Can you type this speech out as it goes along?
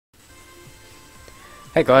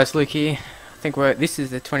Hey guys, Luke here. This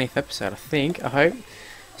is the 20th episode, I hope.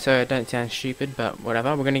 So I don't sound stupid, but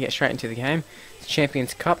whatever. We're going to get straight into the game. It's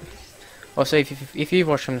Champions Cup. Also, if you've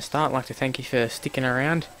watched from the start, I'd like to thank you for sticking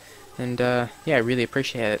around. And yeah, I really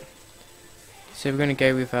appreciate it. So we're going to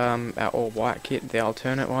go with our all-white kit, the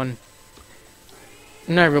alternate one.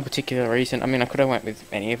 No real particular reason. I mean, I could have went with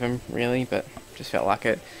any of them, really, but just felt like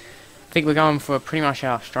it. I think we're going for pretty much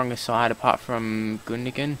our strongest side, apart from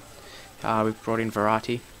Gundogan. We've brought in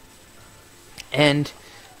variety. And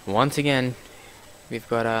once again, we've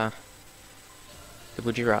got the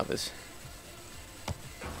Would You Rathers.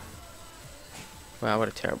 Wow, what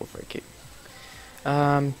a terrible free kick.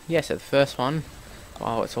 Yeah, so the first one,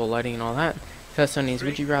 while it's all loading and all that, first one is,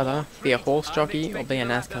 would you rather be a horse jockey or be a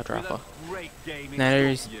NASCAR driver? Now there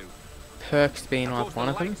is perks to being either one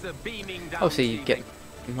of them. Obviously you get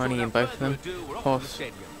money in both of them.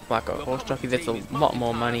 Like a horse jockey, there's a lot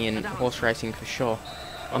more money in horse racing for sure.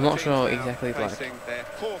 I'm not sure exactly like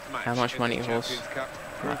how much money horse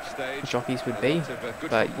jockeys would be,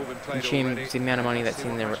 but you assume the amount of money that's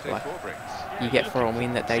in there, like you get for a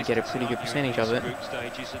win, that they get a pretty good percentage of it.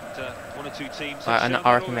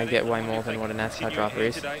 I reckon they get way more than what a NASCAR driver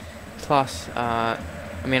is. Plus, I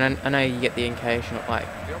mean, I know you get the occasional, like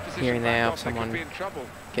here and there, of someone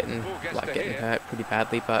getting hurt pretty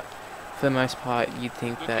badly, but for the most part, you'd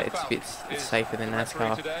think that it's safer than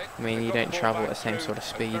NASCAR. I mean, you don't travel at the same sort of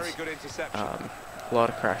speeds. A lot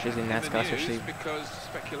of crashes in NASCAR, especially.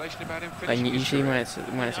 And usually when it's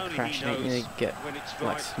a crash, you don't really get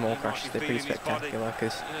like small crashes. They're pretty spectacular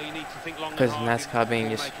because NASCAR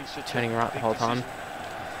being just turning right the whole time.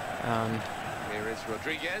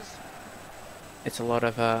 It's a lot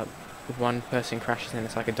of if one person crashes, then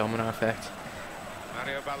it's like a domino effect.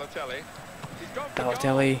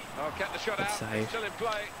 Balotelli, good save.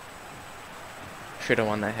 Should have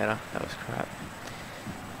won that header. That was crap.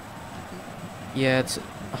 Yeah, it's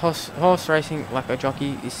horse racing. Like a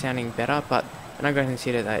jockey is sounding better, but I'm not going to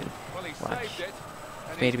consider that. Like,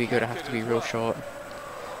 for me to be good, I have to be real short.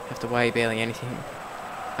 Have to weigh barely anything.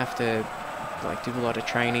 Have to like do a lot of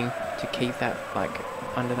training to keep that like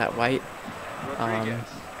under that weight.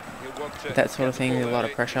 That sort of thing. A lot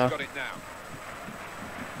of pressure.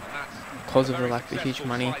 Because of the huge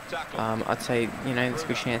money, I'd say, you know, there's a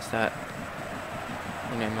good chance that,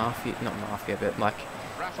 you know, not mafia, but like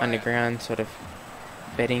underground sort of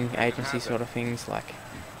betting agency sort of things, like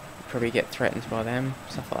you probably get threatened by them,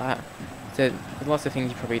 stuff like that. So there's lots of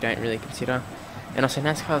things you probably don't really consider. And also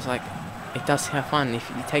NASCAR's like, it does have fun. If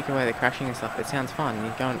you take away the crashing and stuff, it sounds fun.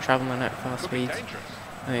 You go and travel at fast speeds.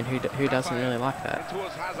 I mean, who doesn't really like that?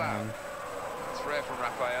 Rare from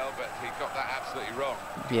Raphael, but he got that absolutely wrong.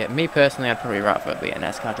 Yeah, me personally, I'd probably rather be a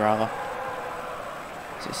NASCAR driver.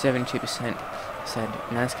 So 72% said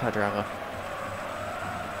NASCAR driver.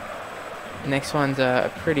 Next one's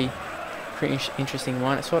a pretty interesting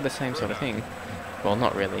one. It's sort of the same sort of thing. Well,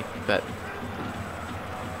 not really, but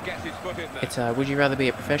it's would you rather be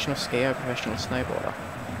a professional skier or a professional snowboarder?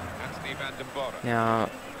 Now,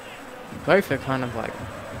 both are kind of like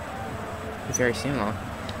very similar.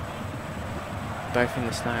 Both in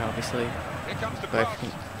the snow, obviously.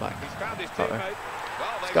 Both like,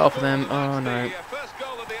 let's go for them. Oh no,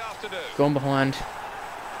 gone behind.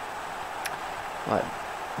 Like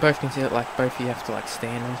both consider both you have to like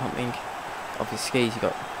stand on something. Obviously skis you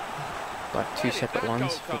got like two separate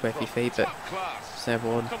ones for both your feet, but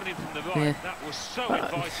snowboard, yeah.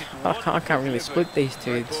 I can't really split these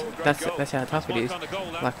two. That's how tough it is.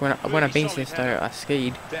 Like when I've been to the snow, I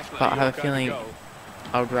skied, but I have a feeling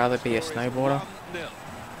I would rather be a snowboarder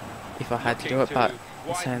if I had to do it, but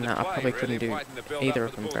in saying that, I probably couldn't do either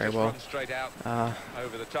of them very well. But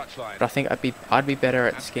I think I'd be better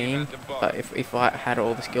at skiing, but if I had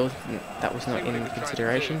all the skills, that was not in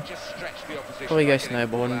consideration. Probably go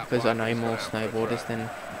snowboarding because I know more snowboarders than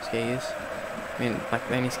skiers. I mean, like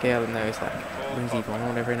the only skier I know is like Lindsay Vonn,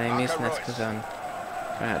 whatever her name is, and that's because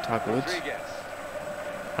Tiger Woods.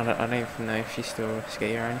 I don't even know if she's still a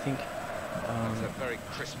skier or anything.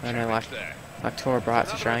 I know like Tora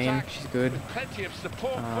Bright's Australian, she's good.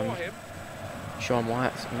 Sean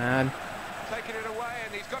White's mad. I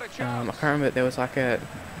can't remember, there was like a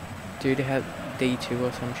dude who had D2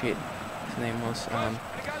 or some shit, his name was,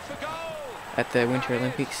 at the Winter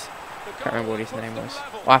Olympics. Can't remember what his name was.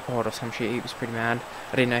 iPod or some shit, he was pretty mad.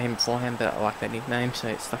 I didn't know him beforehand, but I like that nickname, so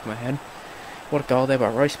it stuck in my head. What a goal there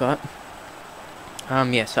by Royspart.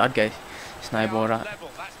 Yeah, so I'd go snowboarder.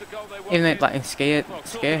 Even though like in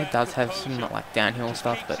skier does have some like downhill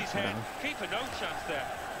stuff, but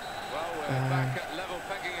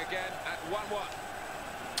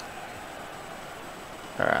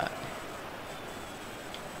alright.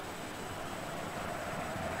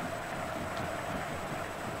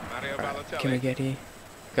 can we get here?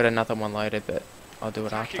 Got another one loaded, but I'll do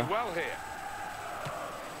it after.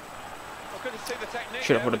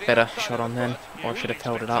 Should have put a better shot on then, or should have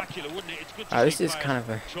held it up. This is kind of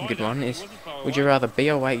a good one. Would you rather be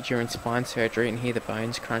awake during spine surgery and hear the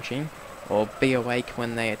bones crunching, or be awake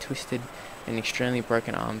when they are twisted an extremely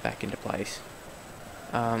broken arm back into place?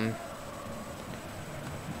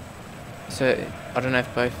 So I don't know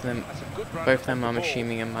if both of them I'm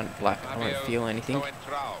assuming are like I won't feel anything.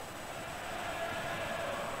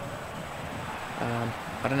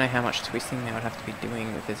 I don't know how much twisting they would have to be doing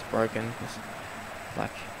if it's broken.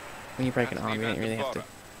 Like when you break an arm, you don't really have to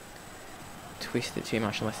twist it too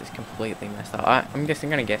much unless it's completely messed up. I'm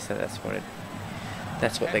gonna guess that that's what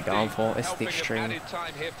they're going for. It's the extreme.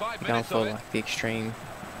 They're going for like the extreme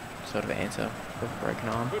sort of answer with a broken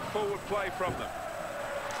arm.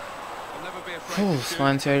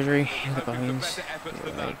 Spine surgery, the bones.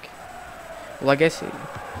 Yeah, like, well, I guess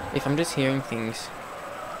if I'm just hearing things,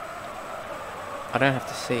 I don't have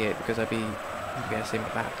to see it because I'd be able to see my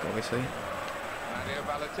back, obviously.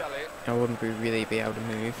 I wouldn't really be able to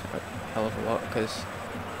move a hell of a lot because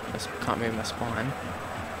I can't move my spine.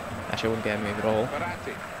 Actually, I wouldn't be able to move at all.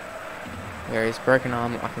 Whereas broken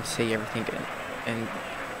arm, I can see everything, and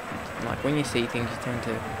like when you see things, you tend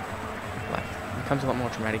to like it becomes a lot more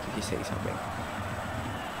dramatic if you see something.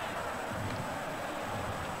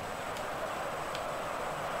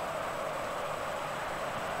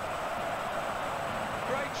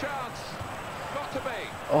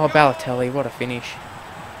 Oh, Balotelli, what a finish.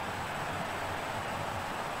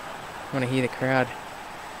 I want to hear the crowd.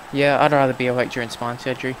 Yeah, I'd rather be awake during spine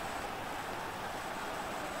surgery.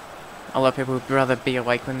 A lot of people would rather be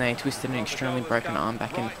awake when they twisted an extremely broken arm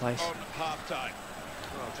back into place. Well,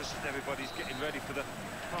 just as everybody's getting ready for the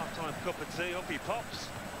half-time cup of tea, up he pops.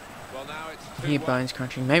 Well, now it's hear bones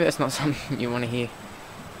crunching. Maybe that's not something you want to hear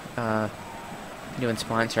doing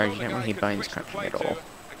spine surgery. You don't want to hear bones crunching at all.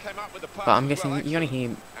 But I'm guessing you're going to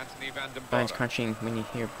hear bones crunching when you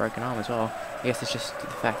hear a broken arm as well. I guess it's just the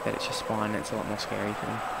fact that it's your spine and it's a lot more scary for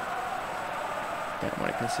them. Don't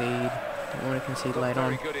want to concede. Don't want to concede late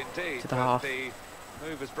on to the half.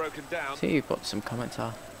 See what some comments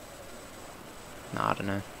are. Nah, I don't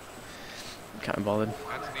know. Can't be bothered.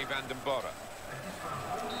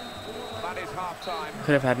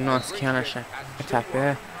 Could have had a nice counter attack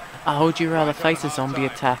there. Oh, would you rather face a zombie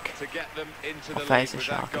attack or face a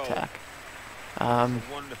shark attack?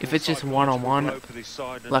 If it's just one-on-one,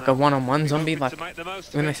 like a one-on-one zombie, like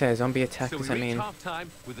when they say a zombie attack, does that mean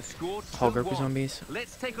whole group of zombies?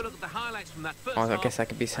 Oh, I guess that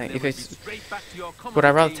could be saying, if it's, would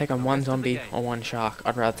I rather take on one zombie or one shark?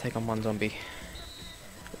 I'd rather take on one zombie.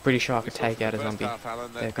 Pretty sure I could take out a zombie.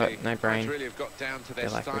 They've got no brain. They're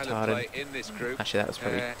like retarded. Actually, that was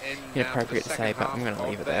probably inappropriate to say, but I'm going to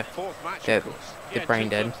leave it there. They're brain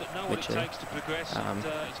dead, literally.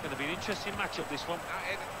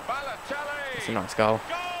 It's a nice goal.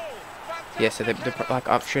 Yeah, so like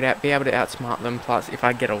I should be able to outsmart them. Plus, if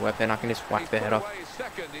I get a weapon, I can just whack their head off.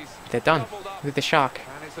 They're done with the shark.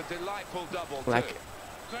 Like,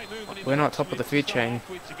 we're not top of the food chain.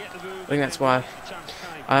 I think that's why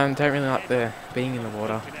I don't really like being in the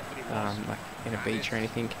water, like in a beach or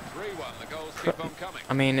anything.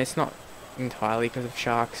 I mean, it's not entirely because of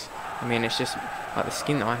sharks. I mean, it's just like the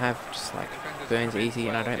skin that I have just like burns easy,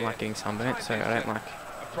 and I don't like getting sunburnt, so I don't like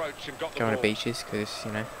going to beaches because,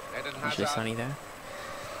 you know, it's usually sunny there,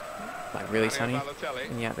 like really sunny,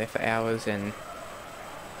 and you're out there for hours, and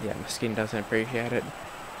yeah, my skin doesn't appreciate it.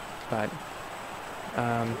 But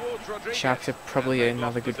sharks are probably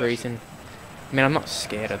another good reason. I mean, I'm not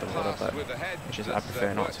scared of the water, but it's just I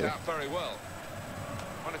prefer not to.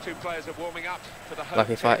 Like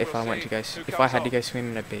if I had to go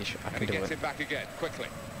swim in a beach, I can do it.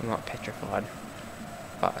 I'm not petrified,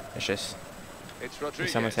 but it's just if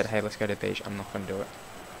someone said, "Hey, let's go to the beach," I'm not going to do it.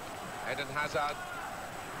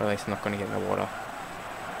 Or at least I'm not going to get in the water.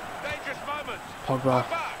 Pogba,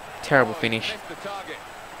 terrible finish.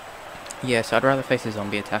 Yeah, so I'd rather face a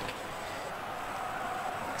zombie attack.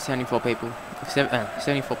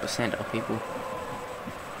 74% of people.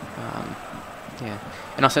 Yeah,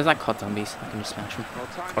 and also it's like COD zombies. I can just smash them.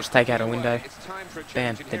 I'll just take out a window.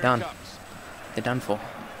 Bam, they're done. They're done for.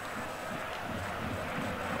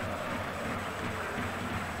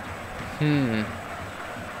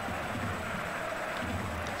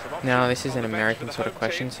 Now this is an American sort of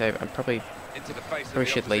question, so I probably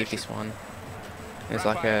should leave this one. There's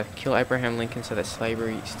like a kill Abraham Lincoln so that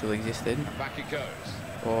slavery still existed,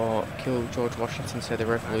 or kill George Washington so the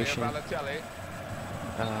revolution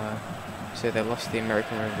So they lost the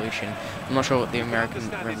American Revolution. I'm not sure what the American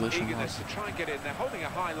Understand his Revolution eagerness was. to try and get in. They're holding a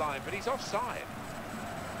high line, but he's offside.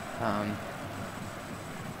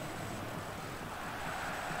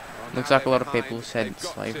 Looks like a lot of people said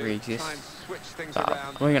slavery exists,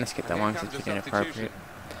 but we're going to skip that one because it's inappropriate.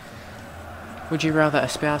 Would you rather a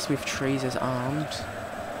spouse with trees as arms,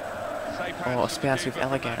 or a spouse with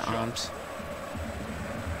alligator arms?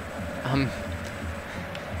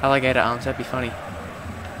 Alligator arms, that'd be funny.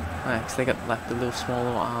 Because they got like the little small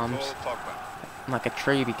little arms. Like a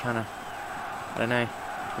tree would be kind of, I don't know,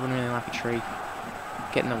 I wouldn't really like a tree.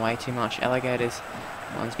 Get in the way too much. Alligators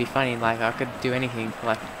ones be funny, like I could do anything,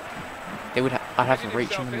 like they would I'd have to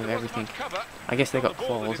reach them with everything. I guess they got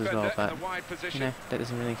claws as well, but you know, that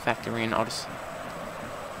doesn't really factor in.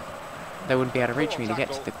 They wouldn't be able to reach me to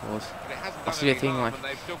get to the claws. I see the thing like,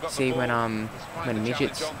 see when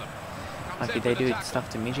midgets, like they do stuff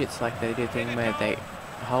to midgets, like they do a thing where they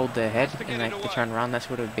hold their head and they try and run. That's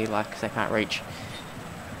what it would be like, because they can't reach.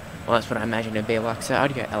 Well, that's what I imagine it'd be like. So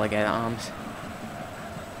I'd go alligator arms.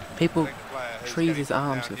 People trees his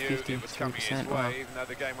arms with 53%. Wow.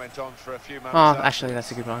 Oh, actually,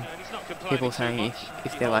 that's a good one. People saying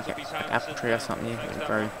if they're like an apple tree or something, it will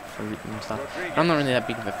grow fruit and stuff. I'm not really that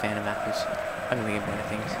big of a fan of apples. I can think of better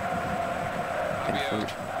things than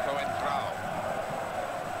fruit.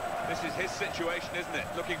 This is his situation, isn't it?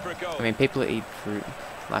 Looking for a goal. I mean, people that eat fruit,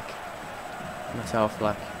 like myself,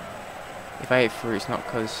 like if I eat fruit, it's not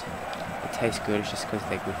because it tastes good. It's just because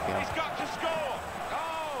they're good for you.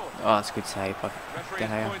 Oh, that's a good save.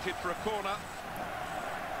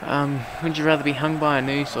 Would you rather be hung by a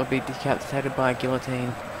noose or be decapitated by a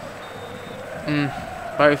guillotine?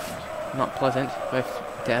 Both not pleasant. Both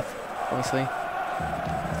death, obviously.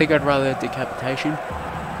 I think I'd rather decapitation.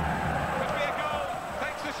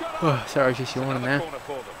 Oh, sorry, I was just yawning there.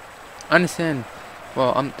 I understand.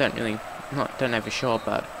 Well, don't know for sure,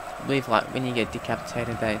 but I believe like when you get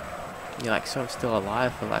decapitated, you're like sort of still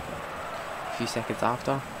alive for like a few seconds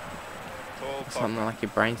after. Something like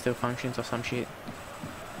your brain still functions or some shit.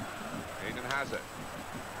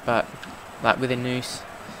 But like with a noose,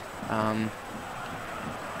 you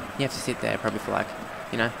have to sit there probably for like,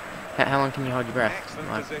 you know, how long can you hold your breath?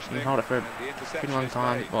 Like you can hold it for a pretty long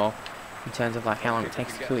time. Well, in terms of like how long it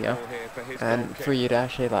takes to kill you, and for you to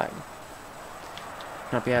actually like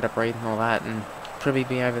not be able to breathe and all that, and probably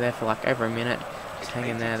be over there for like over a minute, just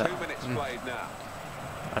hanging there.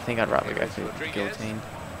 I think I'd rather go through the guillotine.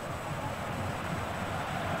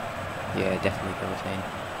 Yeah, definitely guillotine.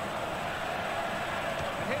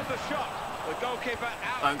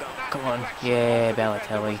 Oh, come on. Yeah,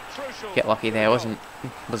 Balotelli. Get lucky there. Was it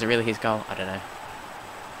really his goal? I don't know.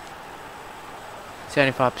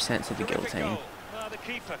 75% said the guillotine. The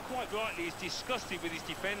keeper, quite rightly, is disgusted with his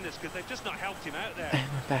defenders because they've just not helped him out there.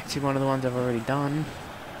 Back to one of the ones I've already done.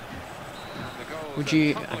 Would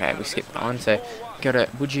you... Okay, we skipped that one. So,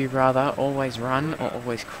 would you rather always run or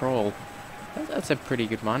always crawl? That's a pretty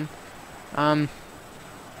good one. I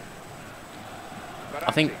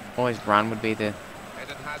think always run would be a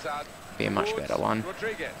much better one.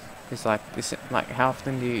 It's like this, like how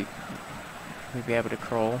often do you be able to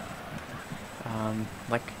crawl?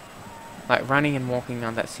 Like running and walking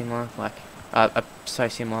aren't that similar. Like so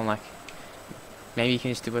similar. Like maybe you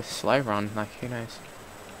can just do a slow run. Like who knows?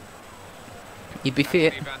 You'd be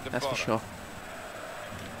fit, that's for sure.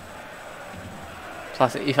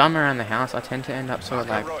 Plus, if I'm around the house, I tend to end up sort of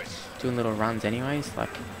like doing little runs anyways. Like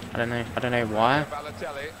I don't know why,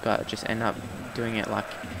 but I just end up doing it. Like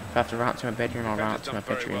if I have to run up to my bedroom, I'll run up to my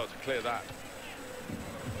bedroom.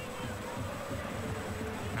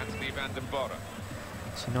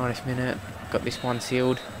 So 90th minute, got this one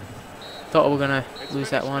sealed. Thought we were gonna lose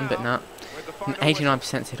that one, but nah.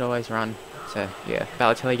 89% said always run. So yeah,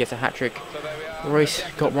 Balotelli gets a hat-trick. Royce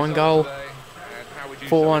got one goal.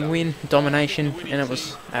 4-1 win, domination, and it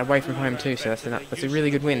was away from home too, so that's a really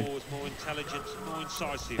good win.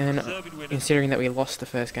 And considering that we lost the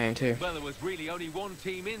first game too.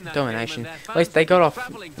 Domination. At least they got off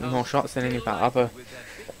more shots than any of our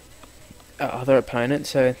other opponents,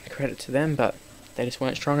 so credit to them, but they just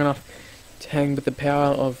weren't strong enough to hang with the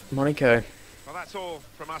power of Monaco. Well, that's all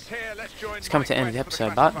from us here. It's come to end of the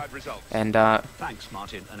episode, but and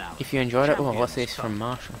if you enjoyed it, well, what's this from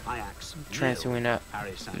Marshall? Transfer window.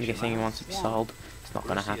 I'm guessing he wants it sold. It's not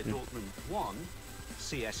going to happen.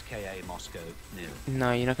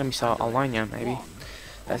 No, you're not going to be sold. I'll loan you, maybe.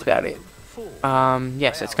 That's about it.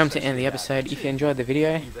 Yes, it's come to the end of the episode. If you enjoyed the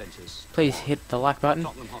video, please hit the like button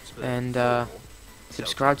and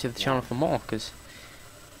subscribe to the channel for more, because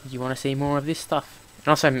you want to see more of this stuff. And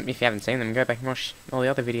also, if you haven't seen them, go back and watch all the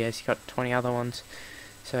other videos. You've got 20 other ones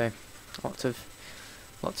So lots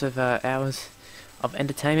of hours of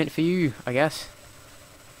entertainment for you, I guess.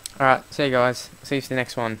 Alright, see you guys. See you for the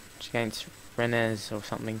next one against Rennes or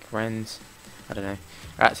something. Rennes. I don't know.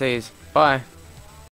 Alright, see you. Bye.